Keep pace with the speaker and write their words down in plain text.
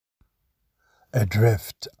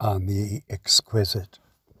Adrift on the exquisite.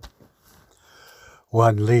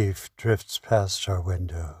 One leaf drifts past our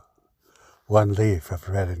window, one leaf of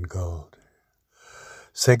red and gold.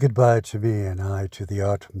 Say goodbye to me and I to the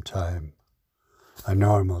autumn time, a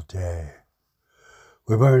normal day.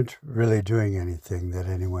 We weren't really doing anything that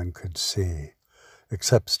anyone could see,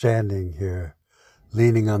 except standing here,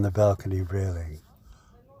 leaning on the balcony railing,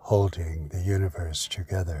 holding the universe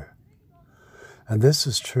together. And this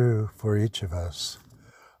is true for each of us.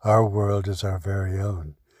 Our world is our very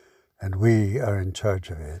own, and we are in charge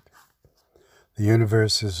of it. The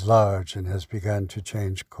universe is large and has begun to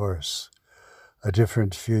change course. A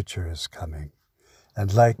different future is coming,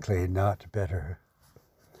 and likely not better.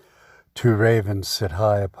 Two ravens sit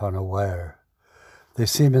high upon a wire. They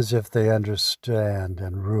seem as if they understand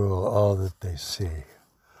and rule all that they see.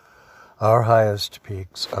 Our highest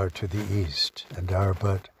peaks are to the east and are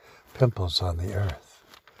but pimples on the earth.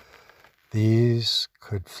 These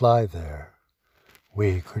could fly there.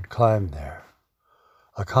 We could climb there.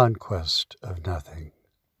 A conquest of nothing.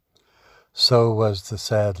 So was the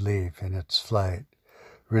sad leaf in its flight,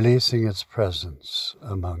 releasing its presence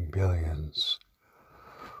among billions.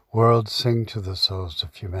 Worlds sing to the souls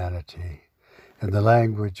of humanity in the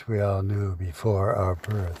language we all knew before our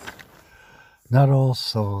birth. Not all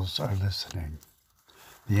souls are listening.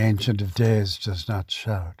 The Ancient of Days does not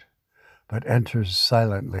shout, but enters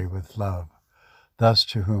silently with love, thus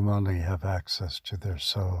to whom only have access to their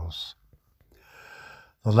souls.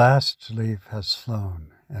 The last leaf has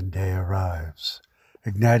flown, and day arrives,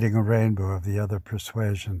 igniting a rainbow of the other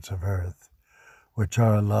persuasions of earth, which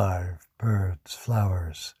are alive, birds,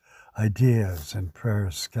 flowers, ideas, and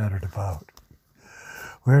prayers scattered about.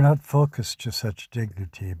 We are not focused to such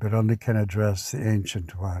dignity, but only can address the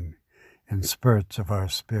Ancient One in spurts of our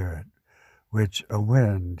spirit, which a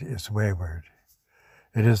wind is wayward.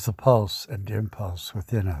 It is the pulse and impulse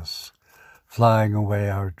within us, flying away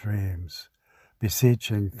our dreams,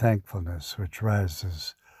 beseeching thankfulness which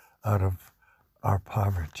rises out of our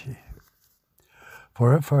poverty.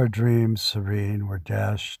 For if our dreams serene were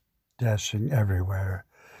dashing everywhere,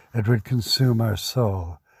 it would consume our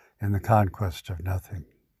soul in the conquest of nothing.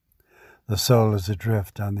 The soul is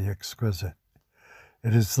adrift on the exquisite.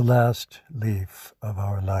 It is the last leaf of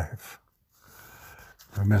our life.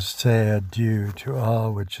 We must say adieu to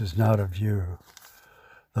all which is not of you.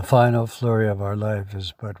 The final flurry of our life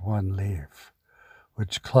is but one leaf,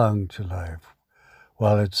 which clung to life,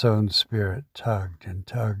 while its own spirit tugged and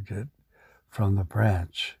tugged it from the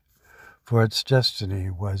branch, for its destiny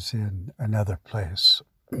was in another place.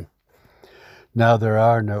 Now there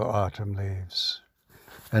are no autumn leaves,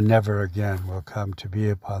 and never again will come to be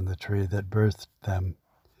upon the tree that birthed them.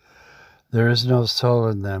 There is no soul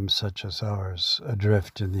in them such as ours,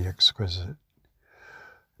 adrift in the exquisite,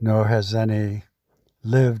 nor has any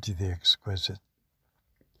lived the exquisite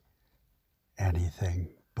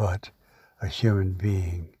anything but a human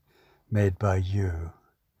being made by you.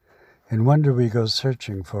 In wonder we go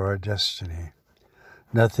searching for our destiny.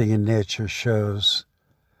 Nothing in nature shows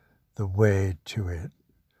the way to it,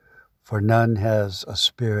 for none has a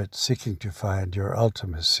spirit seeking to find your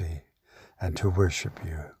ultimacy and to worship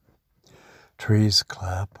you. Trees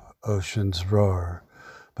clap, oceans roar,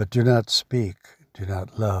 but do not speak, do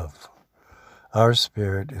not love. Our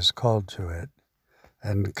spirit is called to it,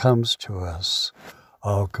 and comes to us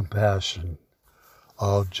all compassion,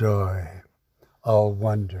 all joy, all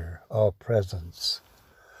wonder, all presence.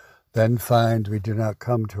 Then find we do not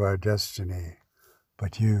come to our destiny,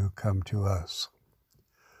 but you come to us.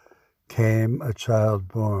 Came a child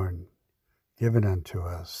born, given unto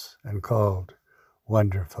us, and called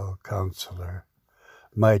Wonderful Counselor,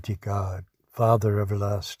 Mighty God, Father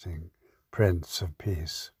everlasting, Prince of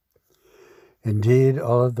Peace. Indeed,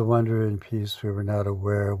 all of the wonder and peace we were not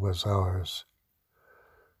aware was ours.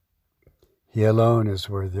 He alone is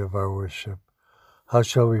worthy of our worship. How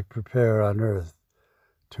shall we prepare on earth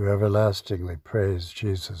to everlastingly praise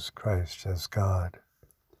Jesus Christ as God?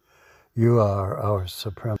 You are our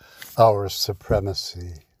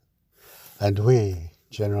supremacy, and we,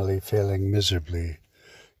 generally failing miserably,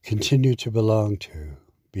 continue to belong to,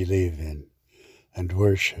 believe in, and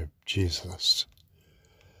worship Jesus.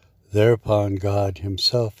 Thereupon God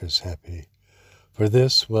himself is happy, for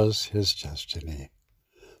this was his destiny,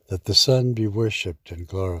 that the Son be worshipped and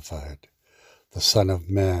glorified, the Son of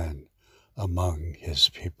Man among his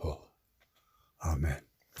people. Amen.